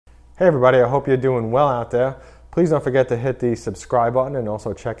Hey everybody, I hope you're doing well out there. Please don't forget to hit the subscribe button and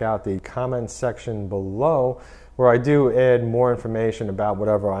also check out the comments section below where I do add more information about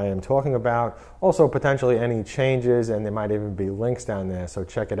whatever I am talking about. Also potentially any changes, and there might even be links down there, so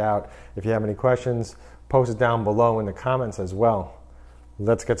check it out. If you have any questions, post it down below in the comments as well.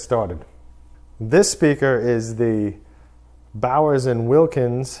 Let's get started. This speaker is the Bowers and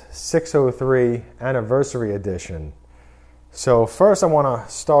Wilkins 603 Anniversary Edition. So first I want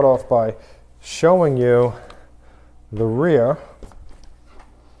to start off by showing you the rear.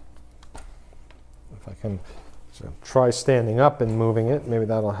 If I can try standing up and moving it, maybe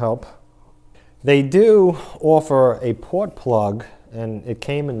that'll help. They do offer a port plug, and it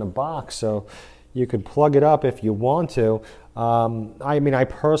came in the box, so you could plug it up if you want to. I mean, I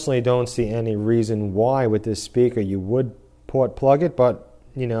personally don't see any reason why with this speaker you would port plug it, but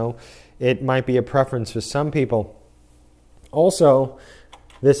you know, it might be a preference for some people. Also,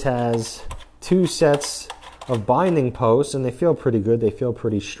 this has two sets of binding posts, and they feel pretty good. They feel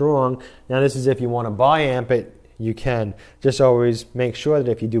pretty strong. Now, this is if you want to bi-amp it, you can. Just always make sure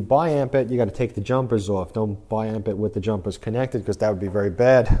that if you do bi-amp it, you got to take the jumpers off. Don't bi-amp it with the jumpers connected, because that would be very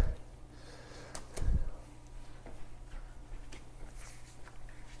bad.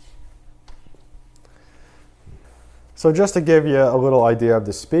 So just to give you a little idea of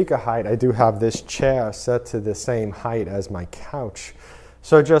the speaker height, I do have this chair set to the same height as my couch.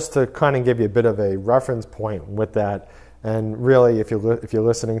 So just to kind of give you a bit of a reference point with that, and really if you're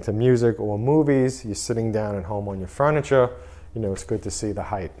listening to music or movies, you're sitting down at home on your furniture, you know, it's good to see the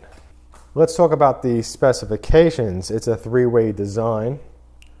height. Let's talk about the specifications. It's a three-way design,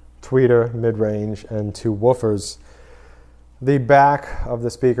 tweeter, mid-range, and two woofers. The back of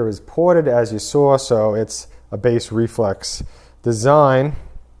the speaker is ported, as you saw, so it's a bass reflex design.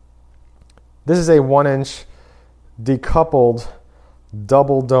 This is a 1-inch decoupled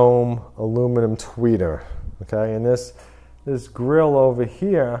double dome aluminum tweeter. Okay, and this grill over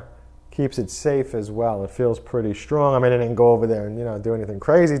here keeps it safe as well. It feels pretty strong. I mean, I didn't go over there and do anything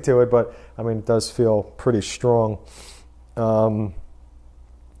crazy to it, but I mean, it does feel pretty strong.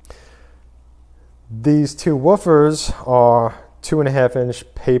 These two woofers are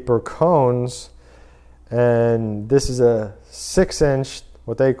 2.5-inch paper cones. And this is a 6-inch,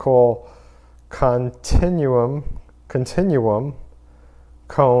 what they call Continuum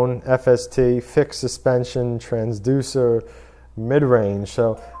cone, FST, fixed suspension, transducer, mid-range.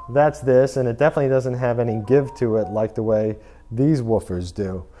 So that's this, and it definitely doesn't have any give to it like the way these woofers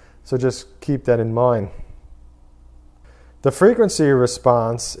do. So just keep that in mind. The frequency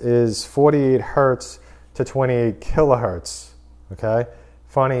response is 48 hertz to 28 kilohertz. Okay?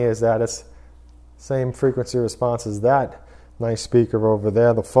 Funny is that it's same frequency response as that nice speaker over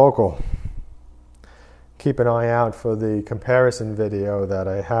there, the Focal. Keep an eye out for the comparison video that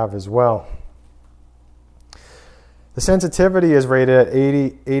I have as well. The sensitivity is rated at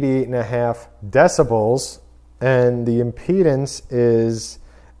 88.5 decibels, and the impedance is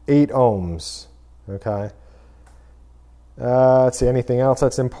 8 ohms. Okay. Let's see, anything else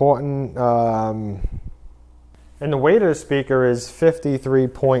that's important? And the weight of the speaker is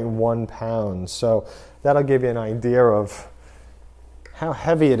 53.1 pounds. So that'll give you an idea of how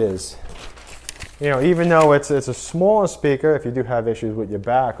heavy it is. You know, even though it's a smaller speaker, if you do have issues with your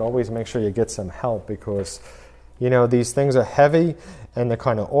back, always make sure you get some help, because, you know, these things are heavy and they're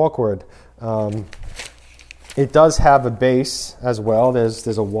kind of awkward. It does have a base as well.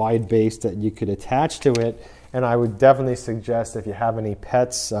 There's a wide base that you could attach to it. And I would definitely suggest, if you have any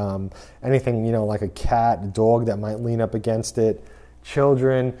pets, anything, you know, like a cat, a dog that might lean up against it,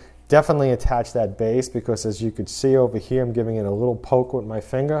 children, definitely attach that base, because as you could see over here, I'm giving it a little poke with my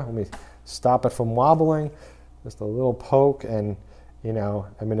finger. Let me stop it from wobbling. Just a little poke, and, you know,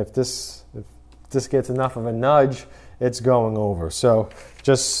 I mean, if this gets enough of a nudge, it's going over. So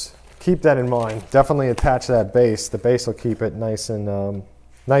just keep that in mind. Definitely attach that base. The base will keep it nice and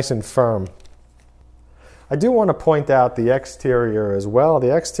firm. I do want to point out the exterior as well.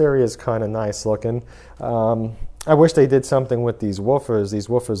 The exterior is kind of nice looking. I wish they did something with these woofers. These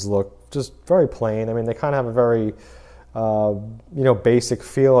woofers look just very plain. I mean, they kind of have a very, basic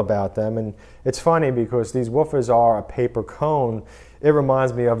feel about them. And it's funny because these woofers are a paper cone. It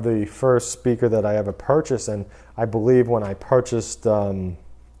reminds me of the first speaker that I ever purchased. And I believe when I purchased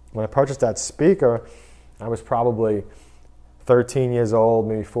that speaker, I was probably 13 years old,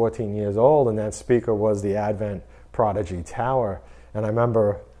 maybe 14 years old, and that speaker was the Advent Prodigy Tower. And I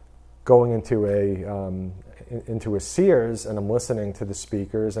remember going into a Sears, and I'm listening to the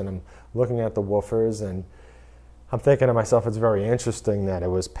speakers, and I'm looking at the woofers, and I'm thinking to myself, it's very interesting that it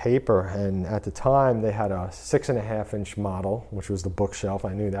was paper, and at the time they had a 6.5-inch model, which was the bookshelf.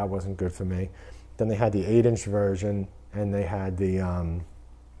 I knew that wasn't good for me. Then they had the 8-inch version, and they had the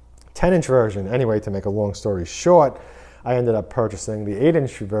 10-inch version. Anyway, to make a long story short, I ended up purchasing the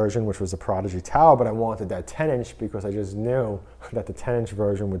 8-inch version, which was the Prodigy Tower, but I wanted that 10-inch because I just knew that the 10-inch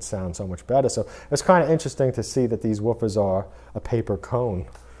version would sound so much better. So it's kind of interesting to see that these woofers are a paper cone.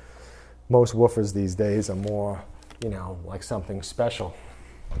 Most woofers these days are more, you know, like something special.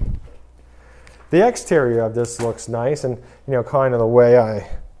 The exterior of this looks nice, and, you know, kind of the way I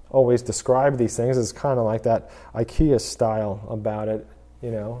always describe these things is kind of like that IKEA style about it. You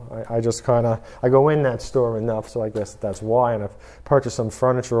know, I just kind of, I go in that store enough, so I guess that's why, and I've purchased some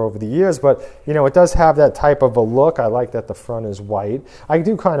furniture over the years, but, you know, it does have that type of a look. I like that the front is white. I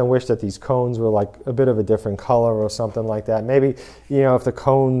do kind of wish that these cones were like a bit of a different color or something like that. Maybe, you know, if the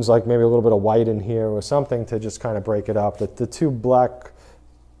cones, like maybe a little bit of white in here or something to just kind of break it up. The two black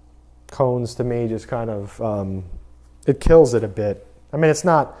cones to me just kind of, it kills it a bit. I mean, it's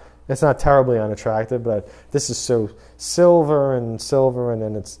not terribly unattractive, but this is so silver, and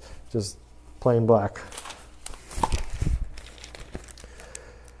then it's just plain black.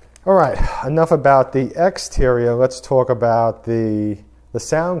 All right, enough about the exterior. Let's talk about the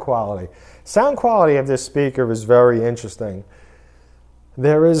sound quality. Sound quality of this speaker is very interesting.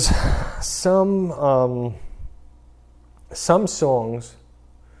 There is some songs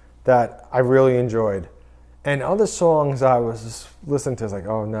that I really enjoyed, and other songs I was listening to, is like,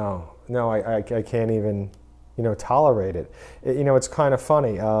 oh no, I can't even, you know, tolerate it. You know, it's kind of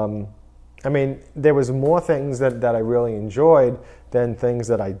funny. I mean, there was more things that I really enjoyed than things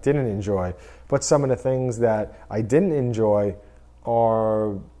that I didn't enjoy. But some of the things that I didn't enjoy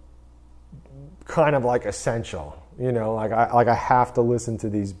are kind of like essential. You know, like I have to listen to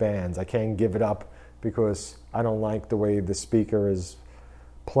these bands. I can't give it up because I don't like the way the speaker is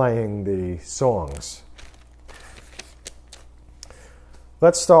playing the songs.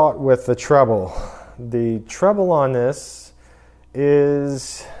 Let's start with the treble. The treble on this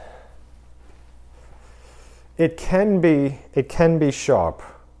is, it can be sharp.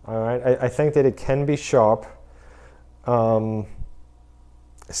 All right, I think that it can be sharp.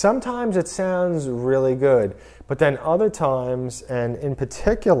 Sometimes it sounds really good, but then other times, and in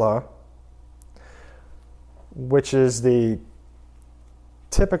particular, which is the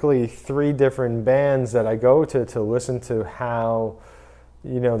typically 3 different bands that I go to listen to how,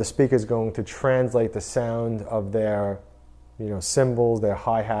 you know, the speaker is going to translate the sound of their, you know, cymbals, their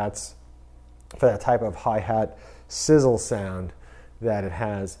hi-hats, for that type of hi-hat sizzle sound that it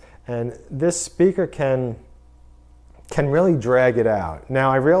has. And this speaker can really drag it out.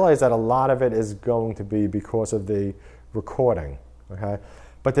 Now, I realize that a lot of it is going to be because of the recording, okay?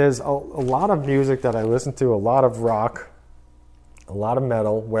 But there's a lot of music that I listen to, a lot of rock, a lot of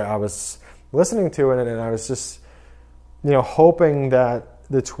metal, where I was listening to it and I was just, you know, hoping that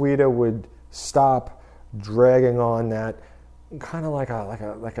the tweeter would stop dragging on that kind of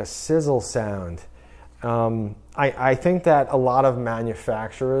like a sizzle sound. I think that a lot of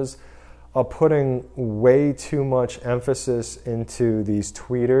manufacturers are putting way too much emphasis into these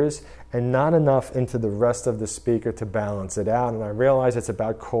tweeters and not enough into the rest of the speaker to balance it out. And I realize it's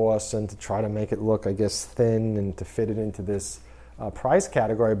about cost and to try to make it look, I guess, thin and to fit it into this price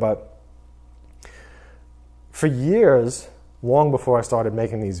category. But for years, long before I started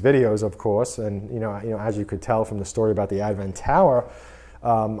making these videos, of course, and you know, as you could tell from the story about the Advent Tower,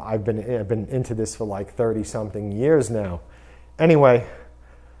 I've been into this for like 30-something years now. Anyway,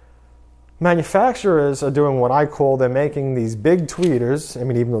 manufacturers are doing what I call, they're making these big tweeters. I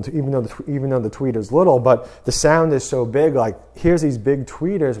mean, even though the tweeter's little, but the sound is so big. Like, here's these big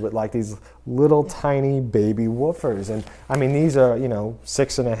tweeters with like these little tiny baby woofers, and I mean, these are, you know,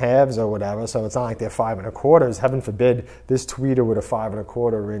 6.5s or whatever. So it's not like they're 5.25s. Heaven forbid this tweeter with a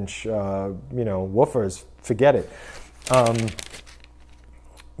 5.25-inch, you know, woofers. Forget it.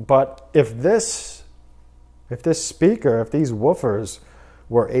 But if these woofers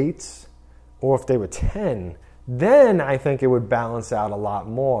were 8s, or if they were 10, then I think it would balance out a lot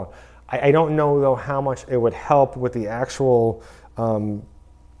more. I don't know, though, how much it would help with the actual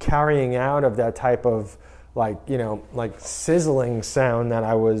carrying out of that type of, like, you know, like sizzling sound that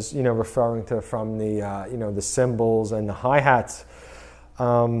I was, you know, referring to from the, you know, the cymbals and the hi-hats.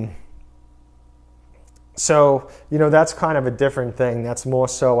 So, you know, that's kind of a different thing. That's more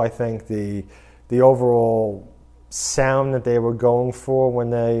so, I think, the overall sound that they were going for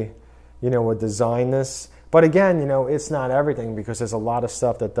when they, you know, would design this. But again, you know, it's not everything, because there's a lot of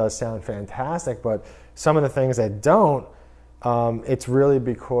stuff that does sound fantastic, but some of the things that don't, it's really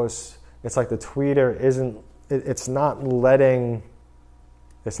because it's like the tweeter isn't it's not letting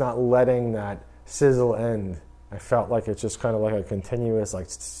that sizzle end. I felt like it's just kind of like a continuous, like,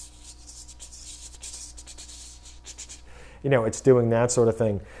 you know, it's doing that sort of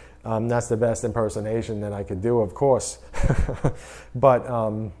thing. That's the best impersonation that I could do, of course. But,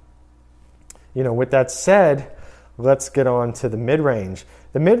 you know, with that said, let's get on to the mid-range.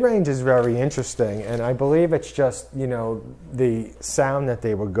 The mid-range is very interesting, and I believe it's just, you know, the sound that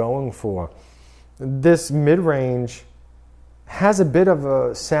they were going for. This mid-range has a bit of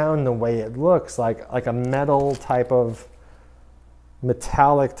a sound the way it looks, like a metal type of,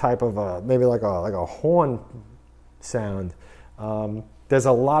 metallic type of, maybe like a horn sound. There's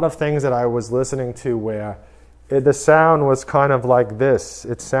a lot of things that I was listening to where the sound was kind of like this.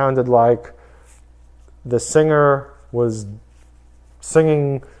 It sounded like the singer was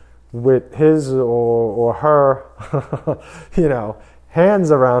singing with his or her, you know,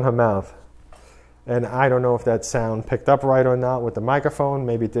 hands around her mouth. And I don't know if that sound picked up right or not with the microphone.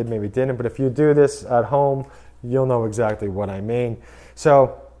 Maybe it did, maybe it didn't. But if you do this at home, you'll know exactly what I mean.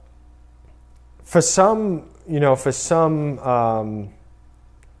 So for some, you know, for some of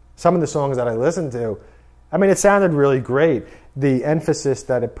the songs that I listened to, I mean, it sounded really great. The emphasis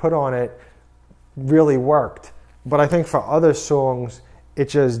that it put on it really worked. But I think for other songs, it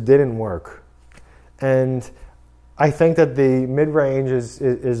just didn't work. And I think that the mid-range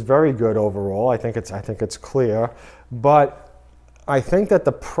is very good overall. I think it's clear. But I think that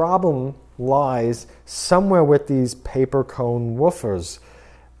the problem lies somewhere with these paper cone woofers.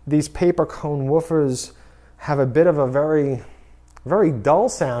 These paper cone woofers have a bit of a very, very dull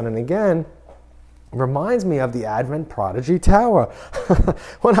sound. And again, reminds me of the Advent Prodigy Tower.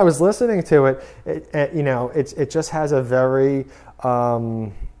 When I was listening to it, you know, it just has a very,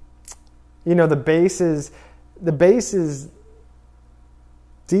 you know, the bass is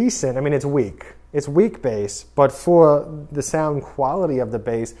decent. I mean, it's weak. It's weak bass, but for the sound quality of the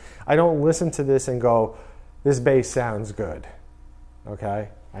bass, I don't listen to this and go, this bass sounds good. Okay?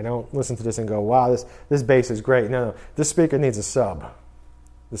 I don't listen to this and go, wow, this bass is great. No, this speaker needs a sub.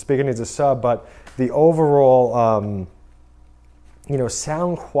 The speaker needs a sub, but the overall, you know,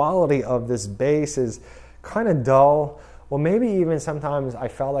 sound quality of this bass is kind of dull. Well, maybe even sometimes I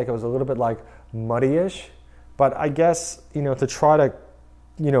felt like it was a little bit like muddy-ish. But I guess, you know, to try to,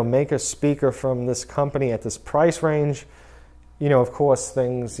 you know, make a speaker from this company at this price range, you know, of course,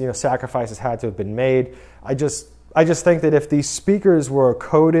 things, you know, sacrifices had to have been made. I just think that if these speakers were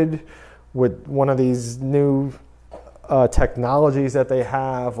coated with one of these new technologies that they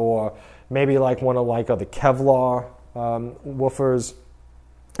have, or maybe like one of the Kevlar woofers,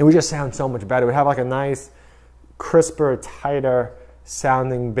 it would just sound so much better. It would have like a nice, crisper, tighter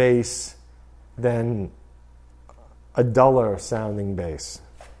sounding bass than a duller sounding bass.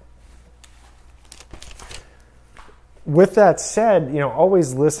 With that said, you know,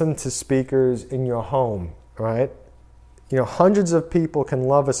 always listen to speakers in your home, right? You know, hundreds of people can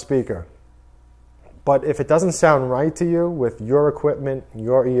love a speaker. But if it doesn't sound right to you with your equipment,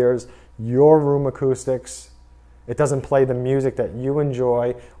 your ears, your room acoustics, it doesn't play the music that you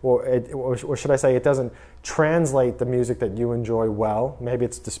enjoy, or should I say it doesn't translate the music that you enjoy well. Maybe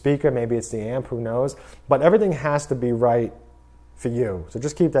it's the speaker, maybe it's the amp, who knows. But everything has to be right for you. So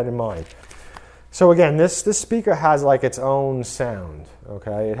just keep that in mind. So again, this speaker has like its own sound,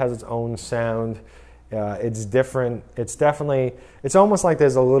 okay? It has its own sound. It's different. It's definitely, it's almost like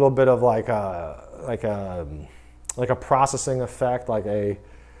there's a little bit of like a processing effect, like a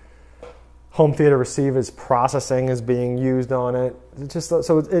home theater receiver's processing is being used on it.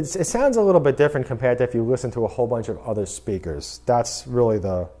 It sounds a little bit different compared to if you listen to a whole bunch of other speakers. That's really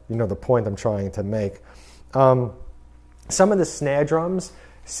the point I'm trying to make. Some of the snare drums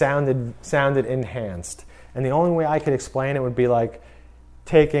sounded enhanced, and the only way I could explain it would be like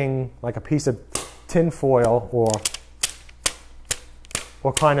taking like a piece of tin foil or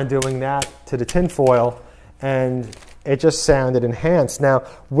kind of doing that to the tin foil, and it just sounded enhanced. Now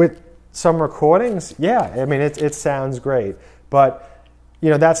with some recordings, yeah, I mean, it sounds great. But, you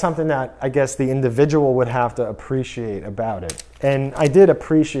know, that's something that I guess the individual would have to appreciate about it. And I did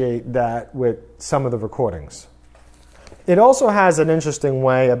appreciate that with some of the recordings. It also has an interesting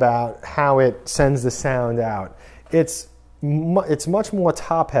way about how it sends the sound out. It's much more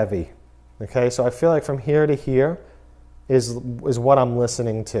top heavy. Okay, so I feel like from here to here is what I'm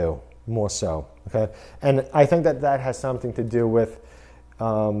listening to more so. Okay, and I think that has something to do with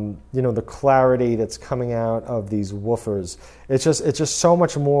you know, the clarity that's coming out of these woofers. It's just so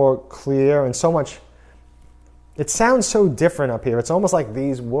much more clear and so much. It sounds so different up here. It's almost like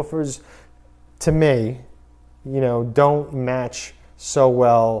these woofers, to me, you know, don't match so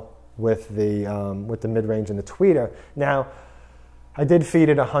well with the mid-range and the tweeter. Now, I did feed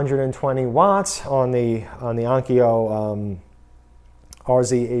it 120 watts on the Onkyo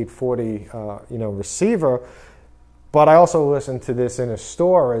RZ840 receiver, but I also listened to this in a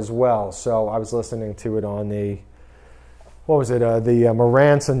store as well. So I was listening to it on the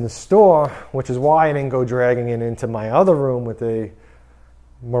Marantz in the store, which is why I didn't go dragging it into my other room with the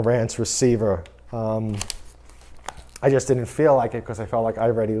Marantz receiver. I just didn't feel like it because I felt like I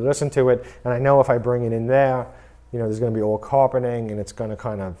already listened to it, and I know if I bring it in there, there's going to be all carpeting, and it's going to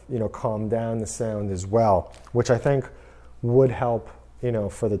kind of calm down the sound as well, which I think would help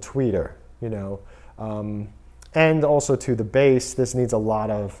for the tweeter. And also to the bass, this needs a lot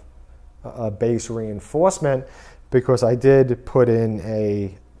of bass reinforcement, because I did put in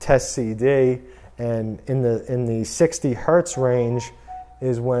a test CD, and in the 60 hertz range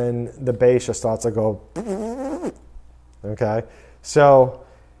is when the bass just starts to go. Okay, so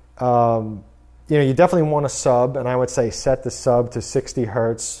you definitely want a sub, and I would say set the sub to 60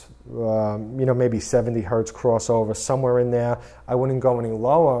 hertz, maybe 70 hertz crossover, somewhere in there. I wouldn't go any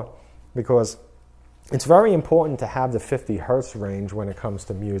lower, because it's very important to have the 50 hertz range when it comes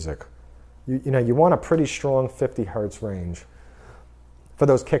to music. You want a pretty strong 50 hertz range for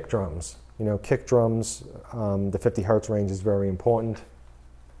those kick drums. Kick drums, the 50 hertz range is very important.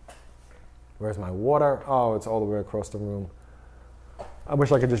 Where's my water? Oh, it's all the way across the room. I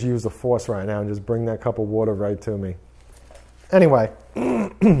wish I could just use the force right now and just bring that cup of water right to me. Anyway.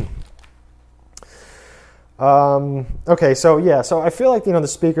 Okay, so I feel like, the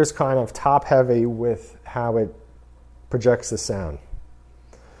speaker's kind of top heavy with how it projects the sound.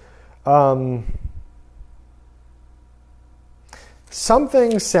 Some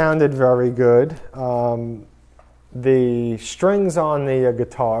things sounded very good. The strings on the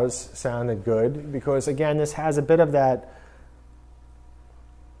guitars sounded good, because again, this has a bit of that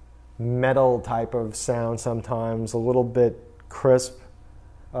metal type of sound sometimes, a little bit crisp,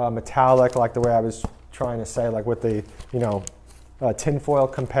 metallic, like the way I was trying to say, like with the tinfoil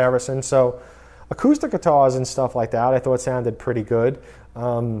comparison. So acoustic guitars and stuff like that I thought sounded pretty good.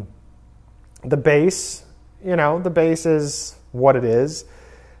 The bass, the bass is what it is.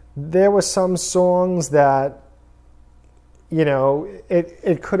 There were some songs that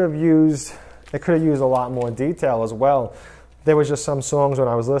it could have used a lot more detail as well. There was just some songs when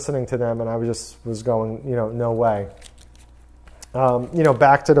I was listening to them and I was going, no way.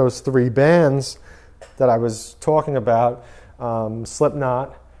 Back to those three bands that I was talking about,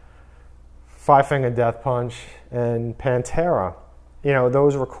 Slipknot, Five Finger Death Punch, and Pantera.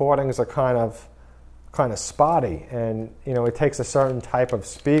 Those recordings are kind of spotty, and it takes a certain type of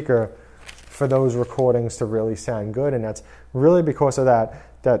speaker for those recordings to really sound good, and that's really because of that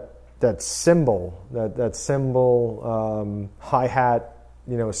cymbal, that cymbal hi-hat,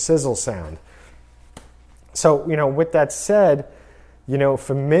 sizzle sound. So, with that said,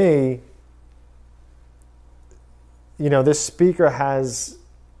 for me, this speaker has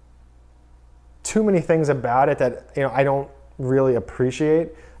too many things about it that, I don't really appreciate.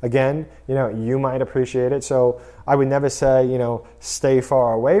 Again, you might appreciate it. So I would never say, stay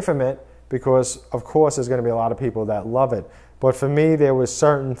far away from it, because of course there's going to be a lot of people that love it. But for me, there was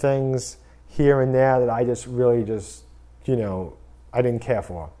certain things here and there that I really I didn't care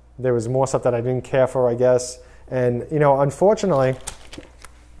for. There was more stuff that I didn't care for, I guess. And, unfortunately,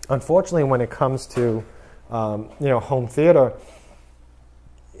 when it comes to, home theater,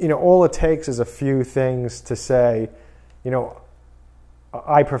 all it takes is a few things to say,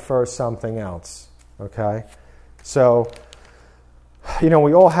 I prefer something else, okay? So, we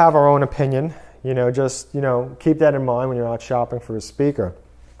all have our own opinion. Just keep that in mind when you're out shopping for a speaker.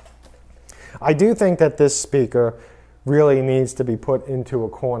 I do think that this speaker really needs to be put into a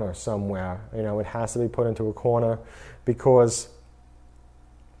corner somewhere. It has to be put into a corner, because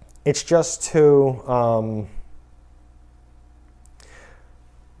it's just too,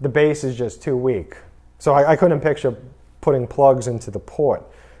 the bass is just too weak. So I couldn't picture putting plugs into the port,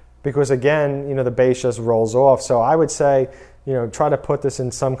 because again, the bass just rolls off. So I would say, try to put this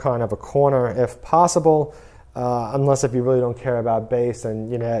in some kind of a corner if possible, unless if you really don't care about bass,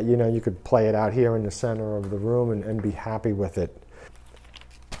 then you could play it out here in the center of the room and be happy with it.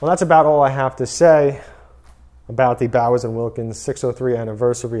 Well, that's about all I have to say about the Bowers and Wilkins 603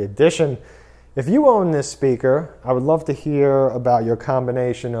 Anniversary Edition. If you own this speaker, I would love to hear about your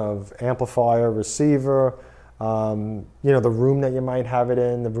combination of amplifier, receiver, the room that you might have it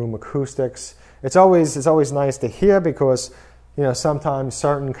in, the room acoustics. It's always nice to hear, because sometimes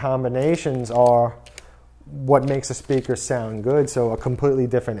certain combinations are what makes a speaker sound good. So a completely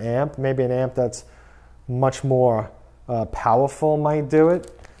different amp, maybe an amp that's much more powerful might do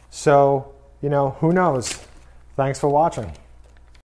it. So, you know, who knows? Thanks for watching.